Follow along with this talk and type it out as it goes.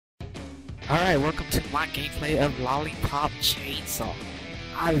Alright, welcome to my gameplay of Lollipop Chainsaw.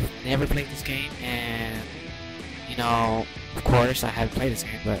 I've never played this game, and, you know, of course I haven't played this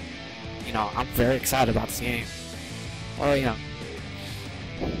game, but, you know, I'm very excited about this game. Well, you know,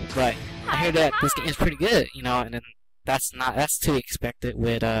 but I hear that this game is pretty good, you know, and then that's to be expected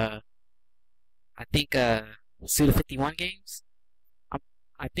with, I think, Suda51 games?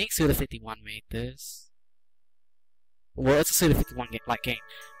 I think Suda51 made this. Well, it's a Suda51 game.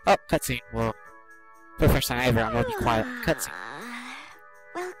 Oh, cutscene. Well, for the first time ever, I'm gonna be quiet. Cutscene.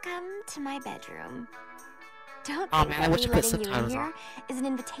 Welcome to my bedroom. Don't Oh think man, I that wish me you put letting you in subtitles here on. is an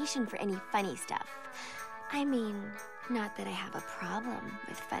invitation for any funny stuff. I mean, not that I have a problem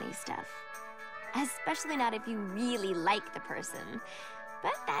with funny stuff. Especially not if you really like the person.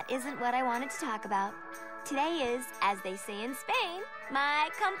 But that isn't what I wanted to talk about. Today is, as they say in Spain, my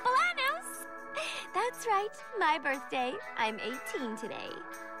cumpleaños. That's right, my birthday. I'm 18 today.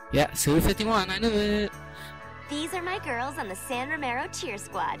 Yeah, Suda51, I knew it. These are my girls on the San Romero cheer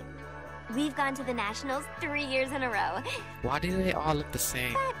squad. We've gone to the Nationals 3 years in a row. Why do they all look the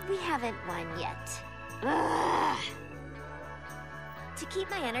same? But we haven't won yet. Ugh. To keep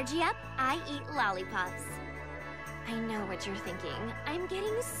my energy up, I eat lollipops. I know what you're thinking. I'm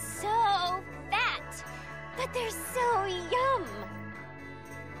getting so fat, but they're so yum.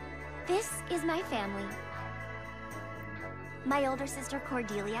 This is my family. My older sister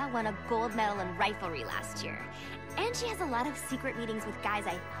Cordelia won a gold medal in riflery last year. And she has a lot of secret meetings with guys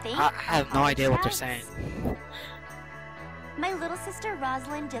I think I have no idea what they're saying. My little sister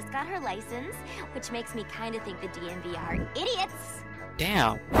Rosalind just got her license, which makes me kind of think the DMV are idiots.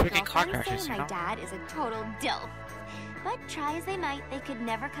 Damn, freaking car Girlfriends crashes, say you my know? dad is a total dilf. But try as they might, they could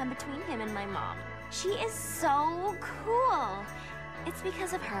never come between him and my mom. She is so cool. It's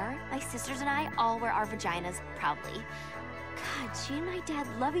because of her, my sisters and I all wear our vaginas proudly. God, she and my dad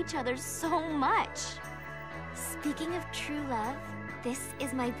love each other so much. Speaking of true love, this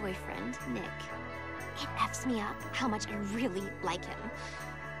is my boyfriend, Nick. It F's me up how much I really like him.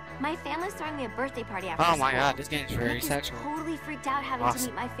 My family's throwing me a birthday party after Oh school. my god, this game's very Nick is sexual. totally freaked out having to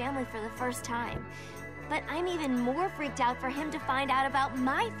meet my family for the first time. But I'm even more freaked out for him to find out about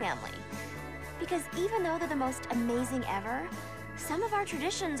my family. Because even though they're the most amazing ever, some of our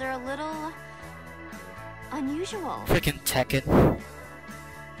traditions are a little unusual. Freaking Tekken.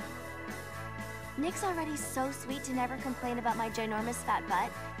 Nick's already so sweet to never complain about my ginormous fat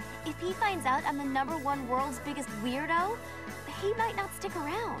butt. If he finds out I'm the #1 world's biggest weirdo, he might not stick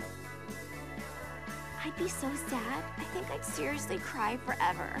around. I'd be so sad. I think I'd seriously cry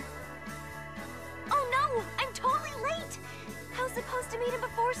forever. Oh no! I'm totally late! I was supposed to meet him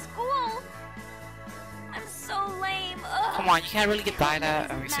before school. I'm so lame. Ugh. Come on, you can't really get by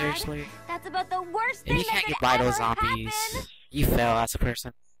that. I Isn't mean, mad? seriously. That's about the worst If thing you that can't could get by those ever zombies, happen. you fail as a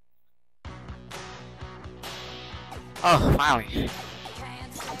person. Oh, finally.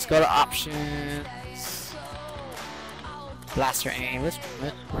 Let's go to options. Blaster aim. Let's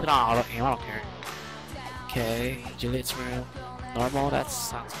put on auto aim. I don't care. Okay, Juliet's room. Normal. That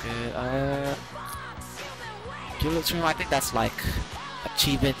sounds good. Juliet's room. I think that's like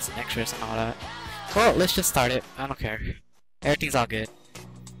achievements and extras and all that. Well, let's just start it. I don't care. Everything's all good.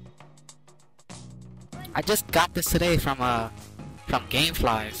 I just got this today from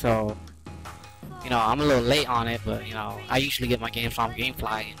GameFly, so you know I'm a little late on it, but you know I usually get my games from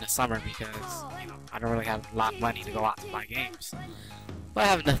GameFly in the summer because you know I don't really have a lot of money to go out to buy games. But I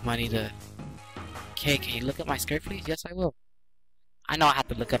have enough money to. Okay, can you look at my skirt, please? Yes, I will. I know I have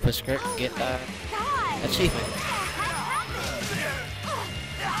to look up a skirt and get achievement.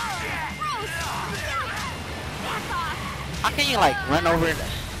 How can you like run over the...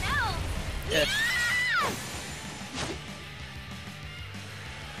 Yeah.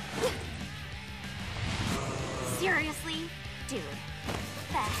 Seriously? Dude.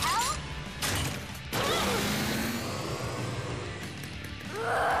 The hell?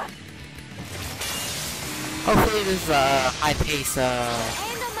 Hopefully this is a high-paced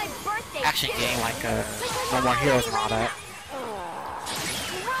And on my birthday, action too. game like Like No More Heroes and all that.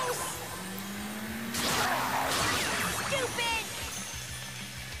 Gross. Stupid.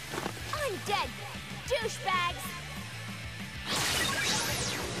 Undead douchebags.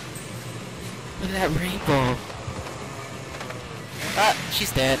 Look at that rainbow. Ah,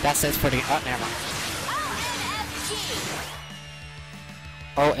 she's dead. That says pretty. Oh, never mind.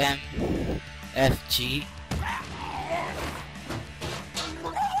 OMFG.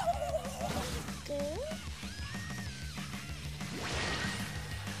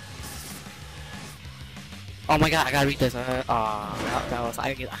 Oh my god, I gotta read this. That was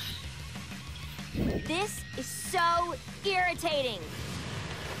I get. This is so irritating.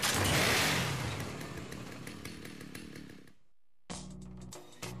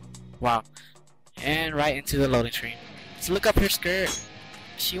 Wow. And right into the loading screen. Let's look up her skirt.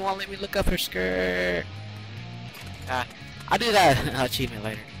 She won't let me look up her skirt. I'll do that achievement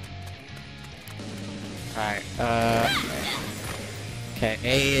later. Alright, okay,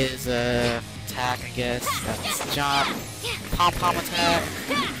 A is attack, I guess. That's jump. Pom-pom attack.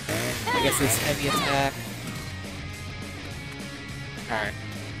 I guess it's heavy attack. Alright.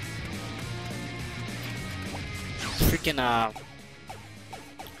 Freaking,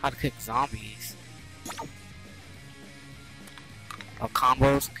 how to cook zombies. Oh,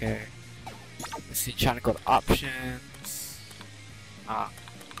 combos? Okay. Let's see, trying to go to options. I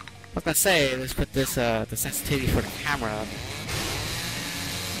was gonna say, let's put this, the sensitivity for the camera up.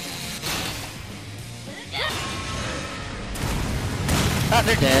 Oh,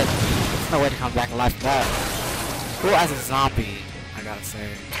 they're dead. There's no way to come back alive from that. Who as a zombie, I gotta say.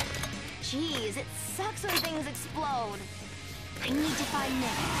 Jeez, it sucks when things explode. I need to find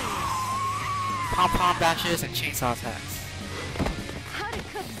next. Pom-pom bashes and chainsaw attacks. How to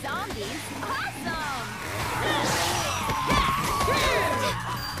cook zombies? Awesome!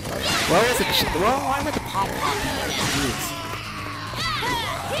 What was it? Well, why would the pom-pom use?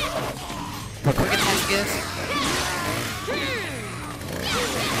 For quick attacks, I guess?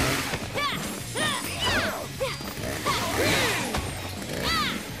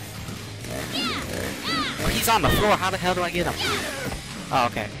 He's on the floor, how the hell do I get him? Oh,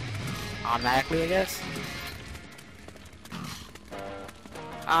 okay. Automatically, I guess?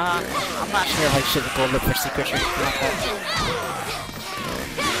 I'm not sure if I should go look for secrets or anything like that.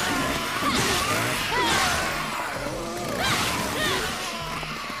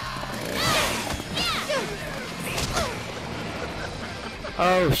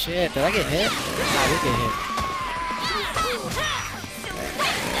 Oh shit, did I get hit? I did get hit.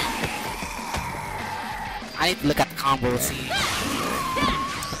 I need to look at the combos, see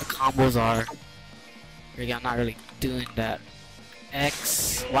what the combos are. Really, I'm not really doing that.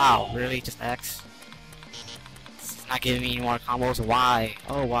 X. Wow, really? Just X? It's not giving me any more combos. Y.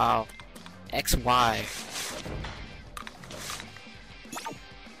 Oh wow. X, Y.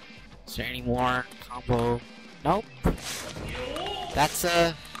 Is there any more combo? Nope. That's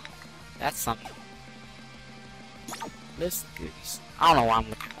something. Let's do this. I don't know why I'm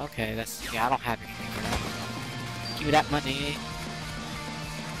looking. Okay, that's, yeah, I don't have anything for that. Give me that money.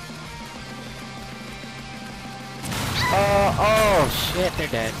 Oh shit, they're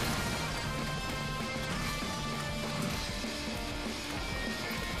dead.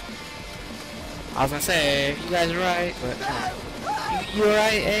 I was gonna say, you guys are right, but you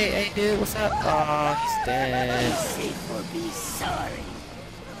alright? Hey dude, what's up? Oh, he's dead.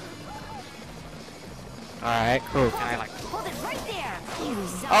 Alright, cool. Can I like... Hold it right there.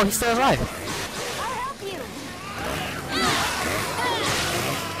 Oh, he's still alive. I'll help you.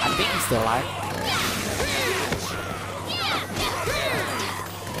 I think he's still alive.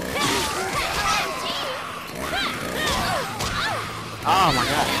 Oh my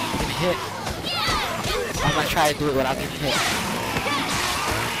god, I'm getting hit. I'm gonna try to do it without getting hit.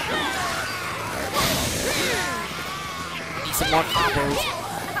 Need some more combos.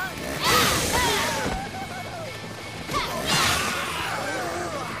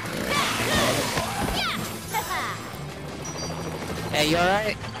 Hey, you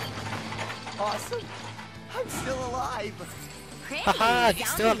alright? Awesome! I'm still alive! Haha, he's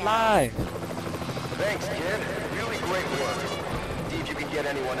still alive! Thanks, kid. Really great work. See if you can get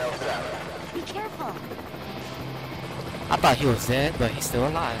anyone else out. Be careful. I thought he was dead, but he's still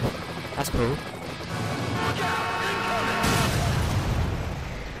alive. That's cool.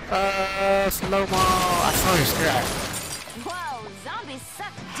 Slow-mo! I saw your skirt. Whoa, zombies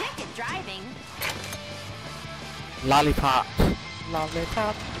suck dick at driving. Lollipop.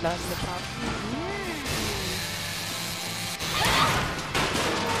 Lollipop, lollipop.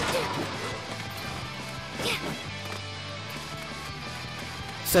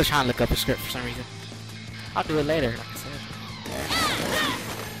 Still trying to look up a script for some reason. I'll do it later, like I said.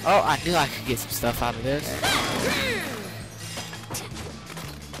 Oh, I knew I could get some stuff out of this.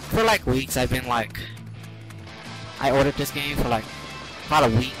 For like weeks, I've been like... I ordered this game for like about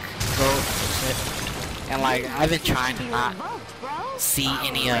a week ago. And like, I've been trying to not see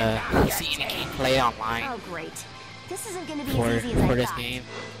any gameplay online Oh great. This isn't gonna be for as easy as I this thought. game.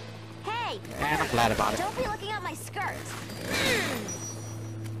 Hey! And I'm glad about it. Don't be looking at my skirt.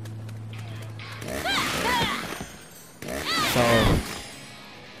 So,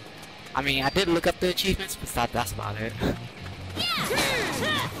 I mean, I did look up the achievements, but that's about it.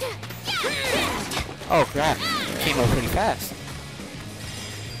 Oh crap, came up pretty fast.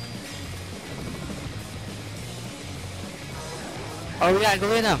 Oh yeah,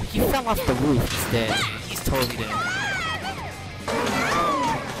 go in him. He fell off the roof. He's dead. He's totally dead.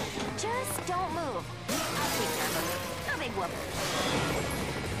 Just don't move. I'll take care of him. No big whoop.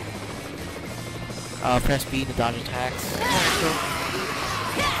 Press B to dodge attacks.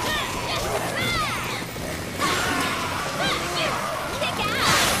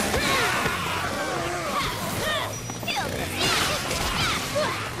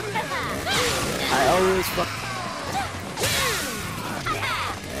 I always fuck.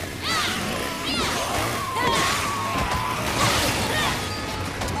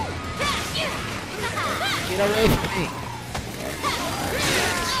 Get away from me!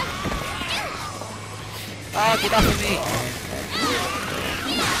 Oh, get off of me!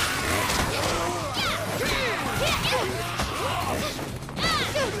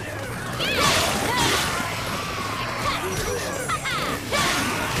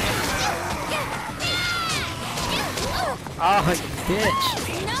 Oh, you bitch!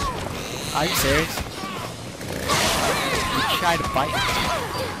 Are you serious? You tried to bite me.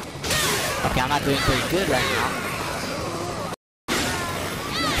 Okay, I'm not doing very good right now.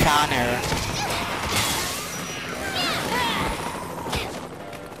 Trial and error.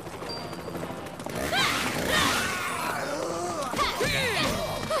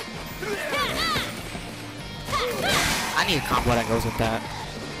 I need a combo that goes with that.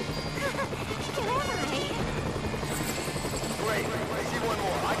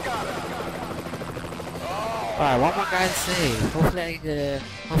 Alright, one more guy to save.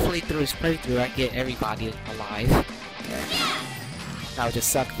 Hopefully through this playthrough I get everybody alive. That would just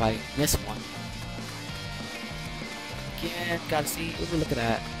suck if I miss one. Again, gotta see. Ooh, look at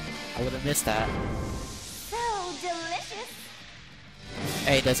that. I would have missed that. So delicious.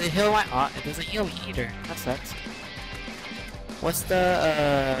 Hey, does it heal my... it doesn't heal me either. That sucks. What's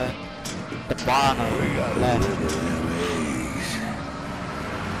the bar on the left?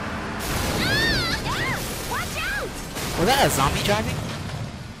 Was that a zombie driving?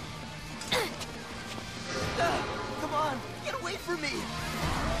 Come on, get away from me!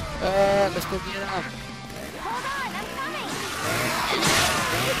 Let's go get him. Hold on, I'm coming.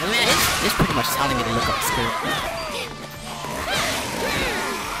 I mean, it's pretty much telling me to look up the screen.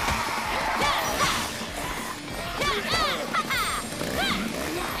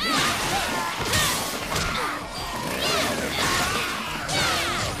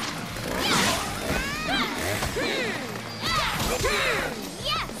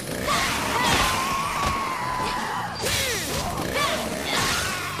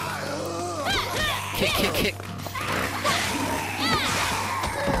 Kick.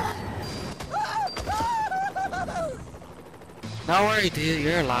 Don't worry, dude,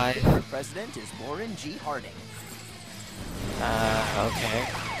 you're alive. The president is Warren G. Harding. Okay.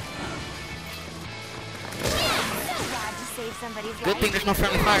 So glad to save somebody's Good life. thing there's no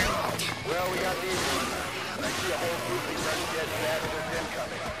friendly fire. Well, we got these. I see a whole group of fresh dead savages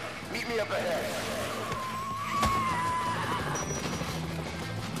incoming. Meet me up ahead.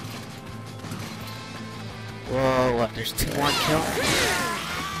 Whoa, what? There's 2 more kill?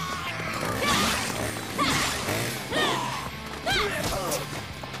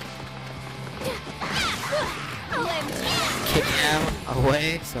 Kick him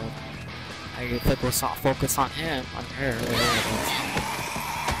away, so I can focus on him, on her.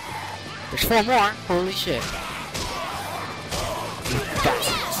 There's 4 more. Holy shit! You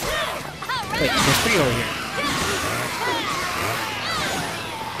bastards! Wait, there's 3 over here.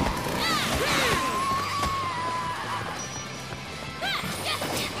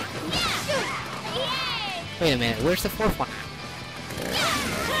 Wait a minute, where's the 4th one?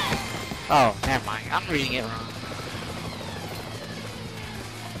 Oh, never mind. I'm reading it wrong.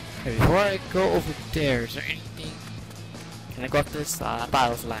 Okay, before I go over there, is there anything? Can I go up this? I thought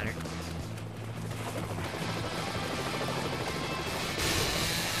it was a ladder.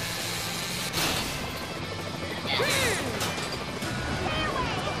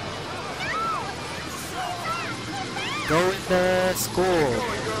 Go in the school.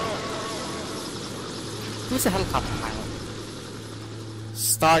 Who's the helicopter pilot?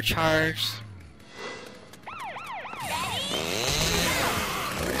 Star Charge.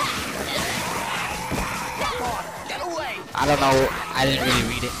 Get away! I don't know. I didn't really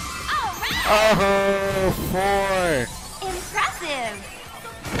read it. Oh, 4. Impressive.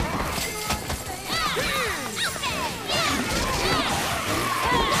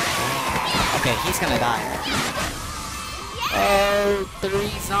 Okay, he's gonna die. Oh, 3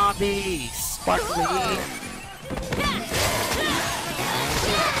 zombies. Sparkly.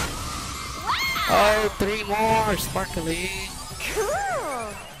 Oh, 3 more. Sparkly.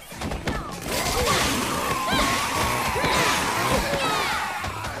 Cool.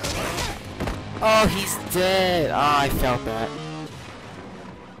 Oh, he's dead. Oh, I felt that.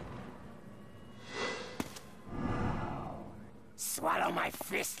 Swallow my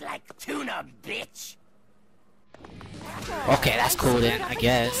fist like tuna, bitch! Okay, that's cool then, I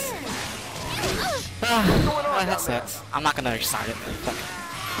guess. Well, that sucks. I'm not gonna restart it. Fuck it.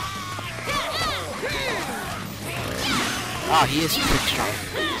 Oh, he is pretty strong.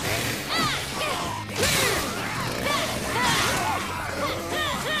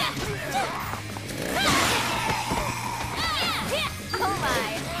 Oh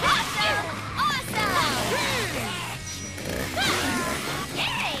my! Awesome! Awesome!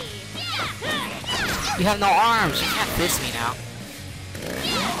 Yay! You have no arms. You can't fist me now.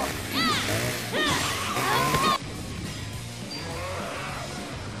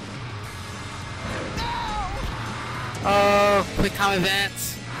 Oh, quick time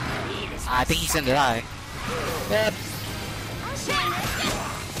events. I think he's gonna die. Yep.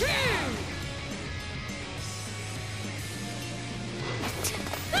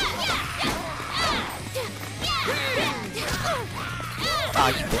 Oh,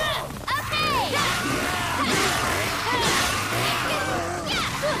 you did.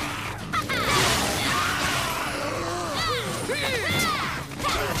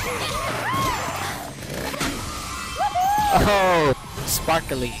 Oh,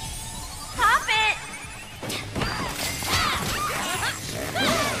 sparkly. Pop it!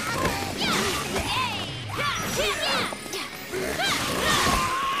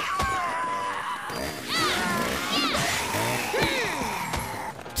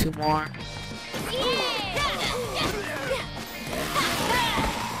 Two more.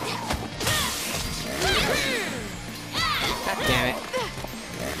 God damn it.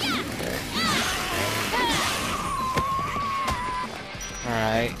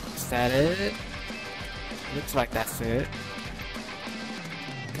 Alright, is that it? Looks like that's it.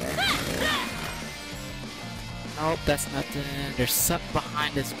 Nope, that's nothing. There's something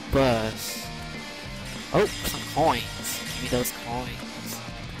behind this bus. Oh, some coins. Give me those coins.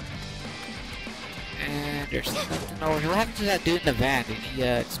 And there's nothing over here. What happened to that dude in the van? Did he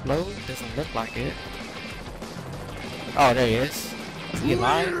explode? Doesn't look like it. Oh, there he is. Is he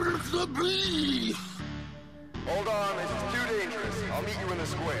alive? Hold on, it's too dangerous. I'll meet you in the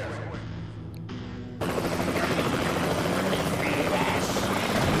square.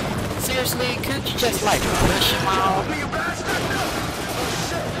 Seriously, couldn't you just like push him out? You bastard!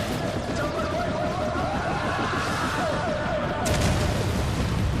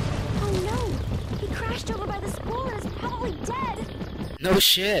 Oh no! He crashed over by the school and is probably dead! No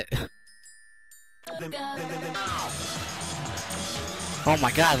shit. Oh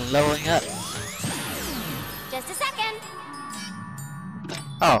my god, I'm leveling up. Just a second!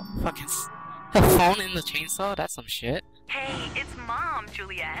 Oh, fucking a phone in the chainsaw? That's some shit. Hey, it's Mom,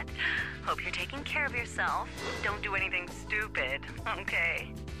 Juliet. Hope you're taking care of yourself. Don't do anything stupid,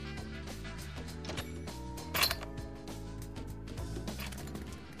 okay?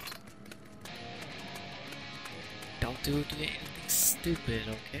 Don't do anything stupid,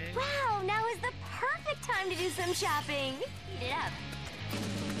 okay? Wow, now is the perfect time to do some shopping! Eat it up.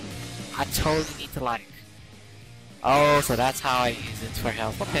 I totally need to like... Oh, so that's how I use it for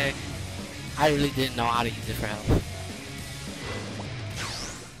health. Okay. I really didn't know how to use it for health.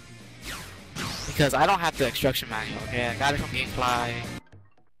 Because I don't have the instruction manual, okay? I got it from Gamefly.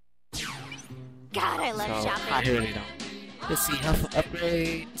 God, I love So, shopping! I really don't. Let's see, health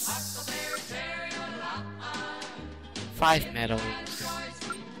upgrades. 5 medals.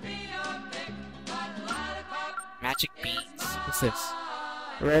 Magic beads. What's this?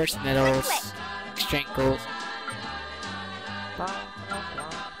 Rarest medals. Strength goals.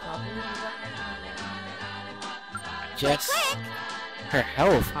 Just her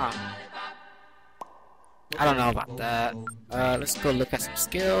health, huh? I don't know about that. Let's go look at some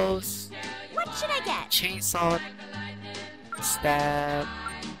skills. What should I get? Chainsaw, stab.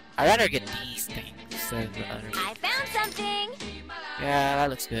 I'd rather get these things instead of the others. I found something! Yeah, that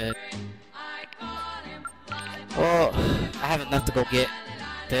looks good. Well, I have enough to go get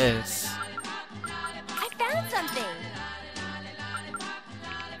this. I found something!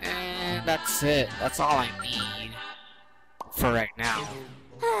 And that's it. That's all I need for right now.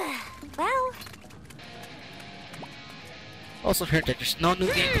 Well, Also heard that there's no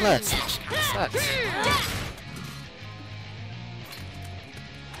new game plus, which kinda sucks.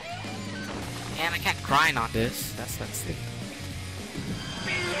 And I can't grind on this. That sucks too.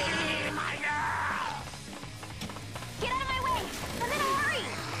 get out of my way! I'm in a hurry!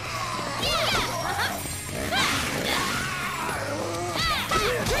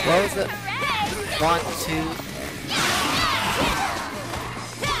 What was it? 1, 2.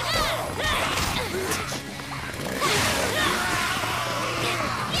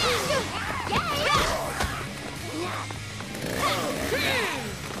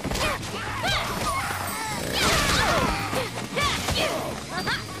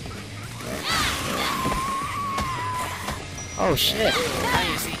 Oh shit! I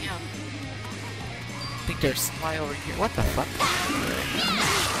didn't see him. I think there's somebody over here. What the fuck?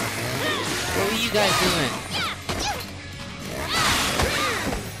 What are you guys doing?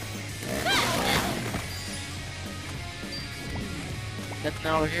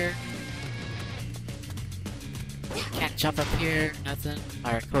 Nothing over here. Can't jump up here. Nothing.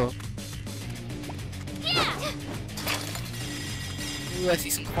 Alright, cool. Ooh, I see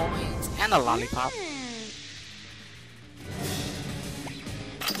some coins and a lollipop.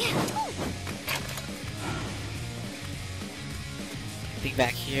 Anything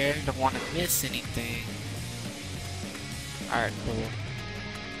back here? Don't want to miss anything. Alright, cool.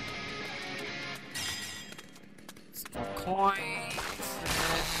 Some more coins.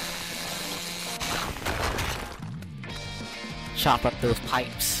 Chop up those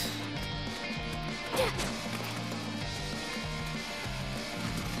pipes.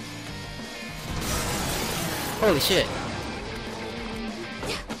 Holy shit.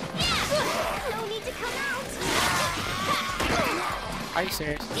 No need to come out. Are you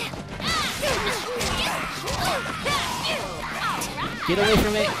serious? Get away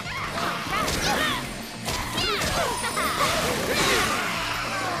from me.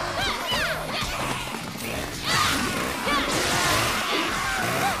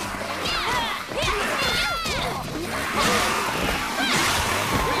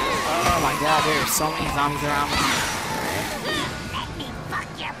 Oh my god, there are so many zombies around me. Let me fuck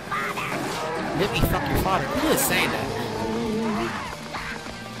your father. Let me fuck your father. Who is saying that?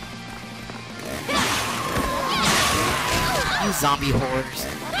 You zombie whores.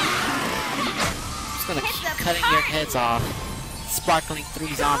 I'm just gonna keep cutting your heads off. Sparkling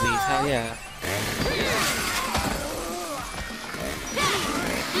 3 zombies, hell yeah.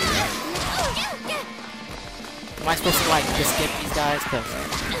 Am I supposed to like just get these guys? Cause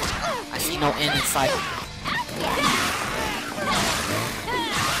I see no end in sight.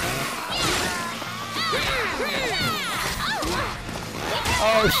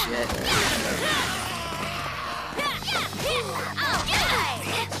 Oh shit.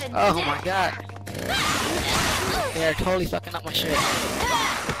 Oh my god. They are totally fucking up my shit.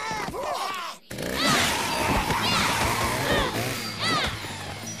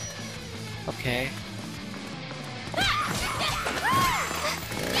 Okay.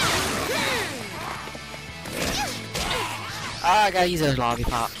 Ah, I gotta use a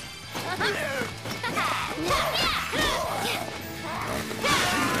lollipop.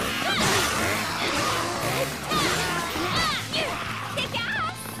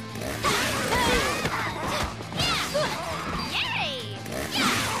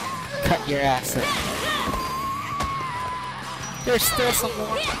 Cut your ass up. There's still some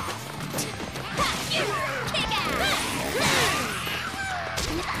more.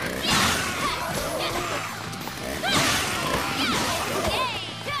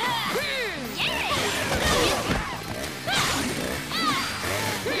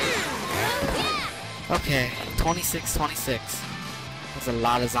 Okay, 26. That's a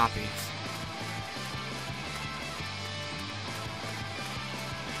lot of zombies.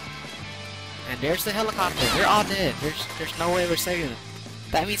 And there's the helicopter. They're all dead. There's no way we're saving them.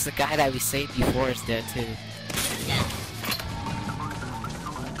 That means the guy that we saved before is dead too.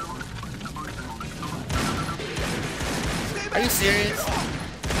 Are you serious?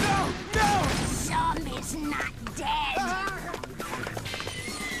 No! Zombie's not dead.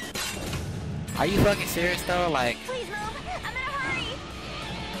 Are you fucking serious though? Like, Please move. I'm in a hurry.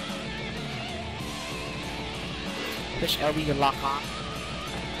 push LB to lock on.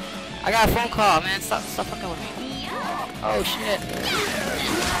 I got a phone call, man. Stop fucking with me. Oh shit.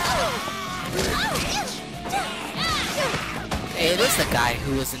 Hey, it is the guy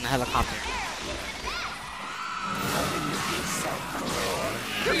who was in the helicopter.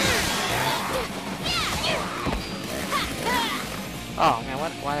 Oh man, why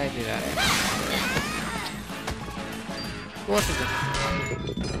did I do that? Who else is it?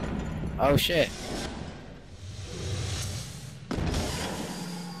 Oh shit.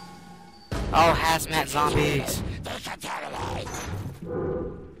 Oh, hazmat zombies.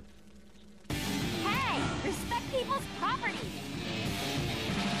 Hey, respect people's property.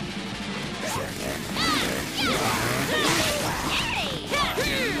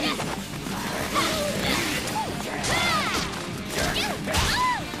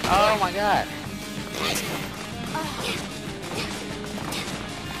 Oh my god.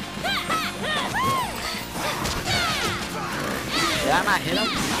 Did I not hit him?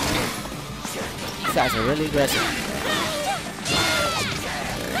 These guys are really aggressive.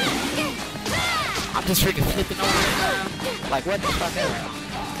 I'm just freaking flipping over now. Like what the fuck ever.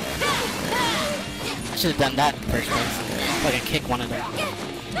 I should have done that in the first place. Fucking kick one of them.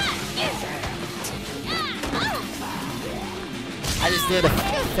 I just did a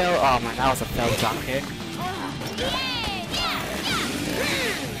fail. Oh man, that was a failed drop kick.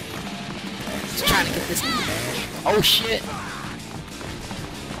 Just trying to get this. Oh shit.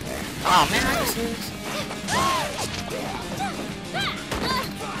 Oh man, I just lose.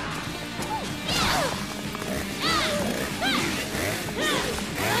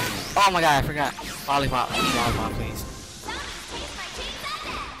 Oh my god, I forgot. Lollipop, lollipop, please.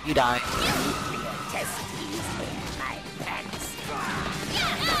 You die.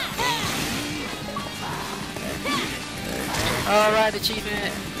 Alright,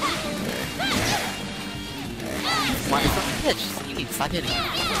 achievement. Why the fucking pitch? You need to stop hitting. Oh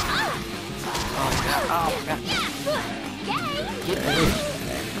my god, oh my god. Get moving.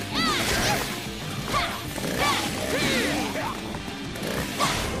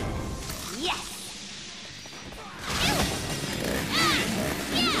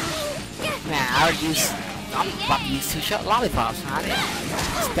 Man, I'm about to use 2-shot lollipops, huh? I didn't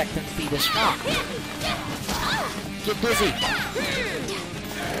expect them to be this strong. Get busy.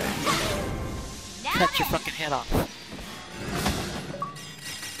 Cut your fucking head off.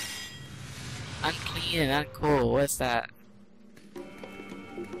 Unclean and uncool, what's that?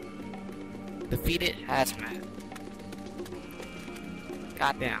 Defeated hazmat.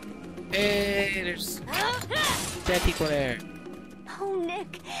 Goddamn. Hey, there's dead people there. Oh,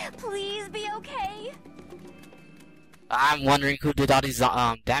 Nick, please be okay. I'm wondering who did all these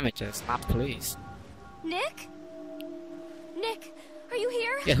damages, not the police. Nick? Nick, are you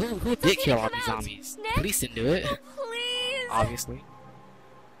here? Yeah, who did kill all these out. zombies? Nick? Police didn't do it. Please. Obviously.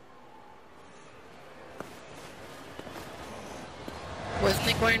 Was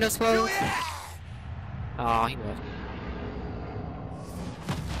Nick wearing those clothes? Oh, he was.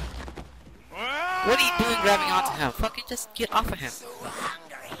 What are you doing grabbing onto him? Fucking just get off of him.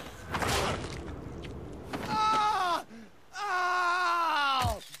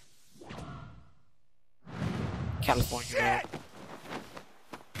 California man.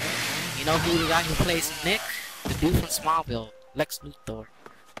 You know who the guy who plays Nick? The dude from Smallville, Lex Luthor.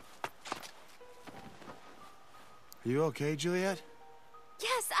 Are you okay, Juliet?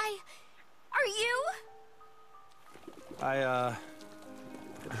 Yes, Are you?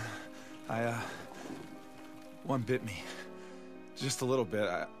 One bit me. Just a little bit.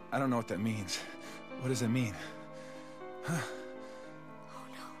 I don't know what that means. What does that mean? Huh?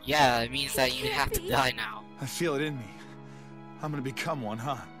 Yeah, it means that you have to die now. I feel it in me. I'm gonna become one,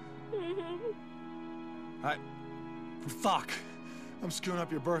 huh? Fuck! I'm screwing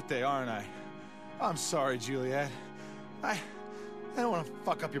up your birthday, aren't I? I'm sorry, Juliet. I don't want to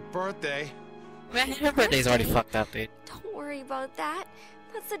fuck up your birthday. Man, your birthday's already fucked up, dude. Don't worry about that.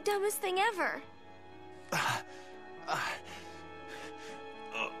 That's the dumbest thing ever.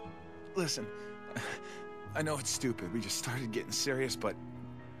 Listen, I know it's stupid. We just started getting serious, but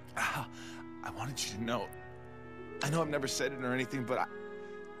I wanted you to know. I know I've never said it or anything, but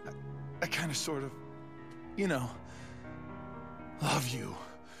I kind of sort of, you know, love you.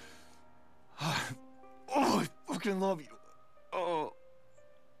 Oh, I fucking love you. Oh.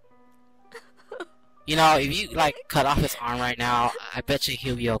 You know, if you, like, cut off his arm right now, I bet you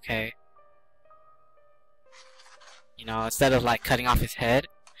he'll be okay. You know, instead of, like, cutting off his head.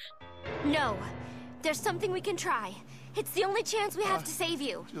 No. There's something we can try. It's the only chance we have to save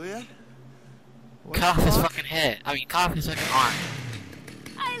you. Juliet? Cut off his fucking head. I mean, cut off his fucking arm.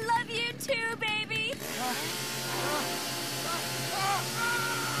 I love you too, baby.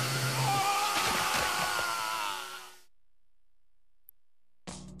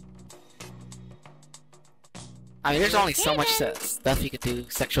 I mean, there's only so much stuff you could do,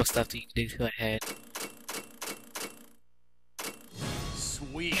 sexual stuff you can do to a head.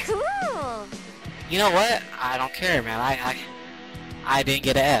 Sweet. Cool. You know what? I don't care, man. I didn't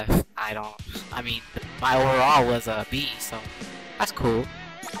get an F. I mean, my overall was a B, so that's cool.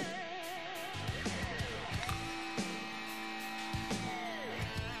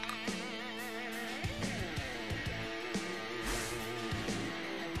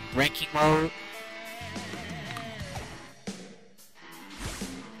 Ranking mode.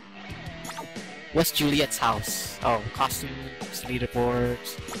 What's Juliet's house? Oh, costumes,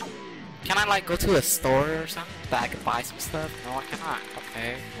 leaderboards. Can I like go to a store or something that I could buy some stuff? No, I cannot.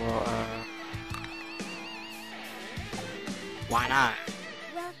 Okay, well, why not?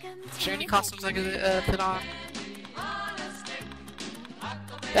 Is there any costumes I could put on?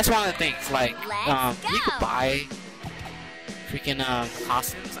 That's one of the things. Like, you could buy freaking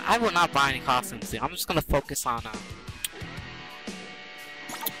costumes. I will not buy any costumes. I'm just gonna focus on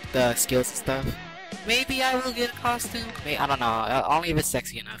the skills and stuff. maybe I will get a costume. I don't know. Only if it's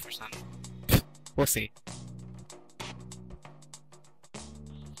sexy enough or something. We'll see.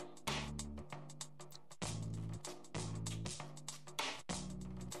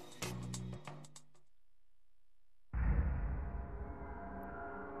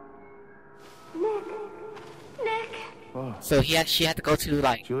 Nick. Whoa. So she had to go to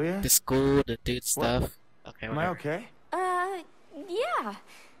like Julia? the school to do stuff. Okay. Am I Whatever. okay? Yeah.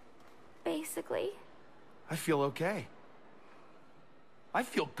 Basically. I feel okay. I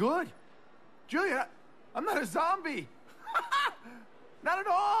feel good. Julia, I'm not a zombie. Not at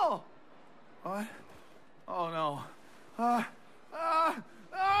all. What? Oh no. Nick,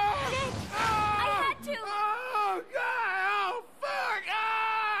 I had to. Oh God! Oh fuck!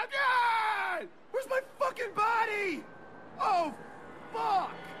 Oh God! Where's my fucking body? Oh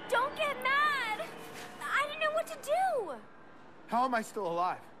fuck! Don't get mad. I didn't know what to do. How am I still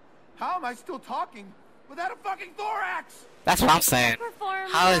alive? How am I still talking without a fucking thorax? That's what I'm saying. Perform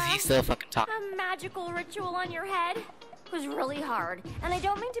How is he still fucking talking? a magical ritual on your head. It was really hard. And I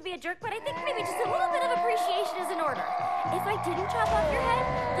don't mean to be a jerk, but I think maybe just a little bit of appreciation is in order. If I didn't chop off your head,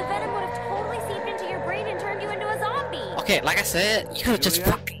 the venom would have totally seeped into your brain and turned you into a zombie. Okay, like I said, you could have just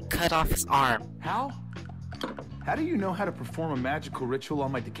Julia? fucking cut off his arm. How? How do you know how to perform a magical ritual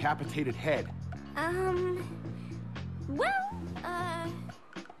on my decapitated head?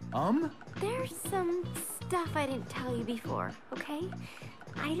 There's some stuff I didn't tell you before, okay?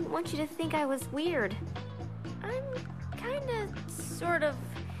 I didn't want you to think I was weird. I'm kinda, sort of,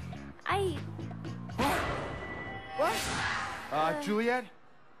 What? Juliet?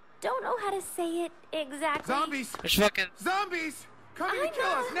 don't know how to say it exactly. Zombies! There's fucking. Zombies! Coming to I kill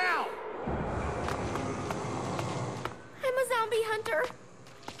us know. now! I'm a zombie hunter.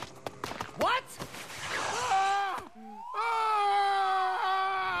 What? Ah! Ah!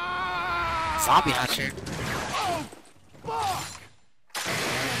 Zombie hunter. Oh, fuck!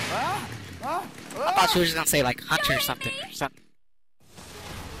 I thought she was just gonna say like hunter or something.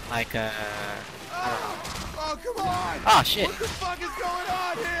 Like I don't know. Oh, come on! Oh shit. What the fuck is going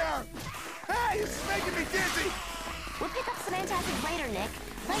on here? Hey, this is making me dizzy! We'll pick up some antacids later, Nick.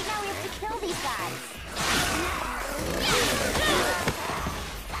 Right now we have to kill these guys.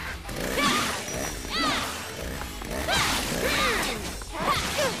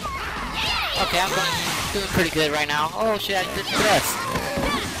 Okay, I'm doing pretty good right now. Oh shit, I did the best.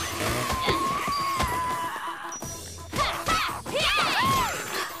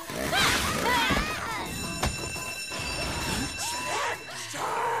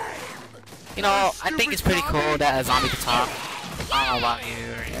 You know, I think it's pretty cool that a zombie can talk. I don't know about you.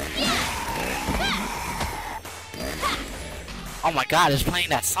 Oh my god, it's playing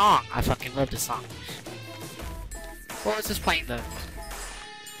that song. I fucking love this song. What was this playing though?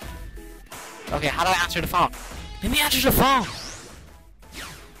 Okay, how do I answer the phone? Let me answer the phone!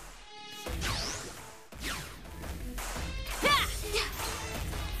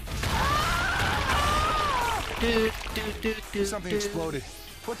 Something exploded.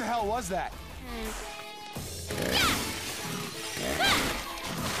 What the hell was that?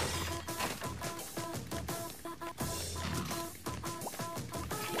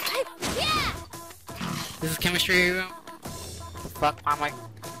 This is chemistry room? The fuck? I'm like...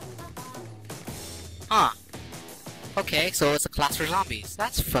 Huh. Okay, so it's a class for zombies.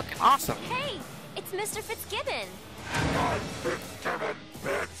 That's fucking awesome. Hey, it's Mr. Fitzgibbon.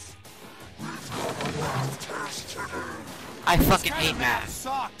 I fucking hate math.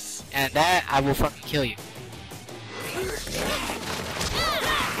 Sucks. And that, I will fucking kill you.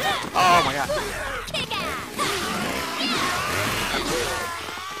 Oh my god. Kick ass!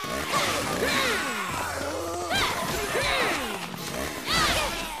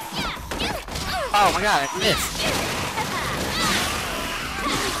 Oh my god, I missed.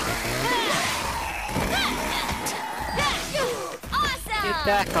 Awesome! Get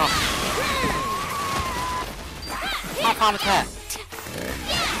back off. My palm attack.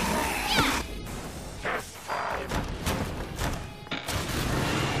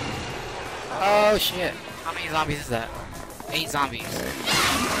 Oh shit. How many zombies is that? 8 zombies.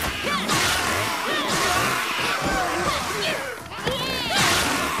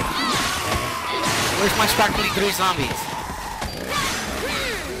 Where's my sparkling 3 zombies?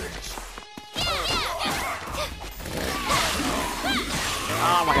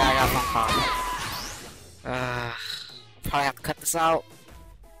 Oh my god, I got a phone call. Probably have to cut this out.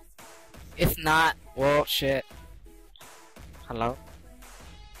 If not, well, shit. Hello?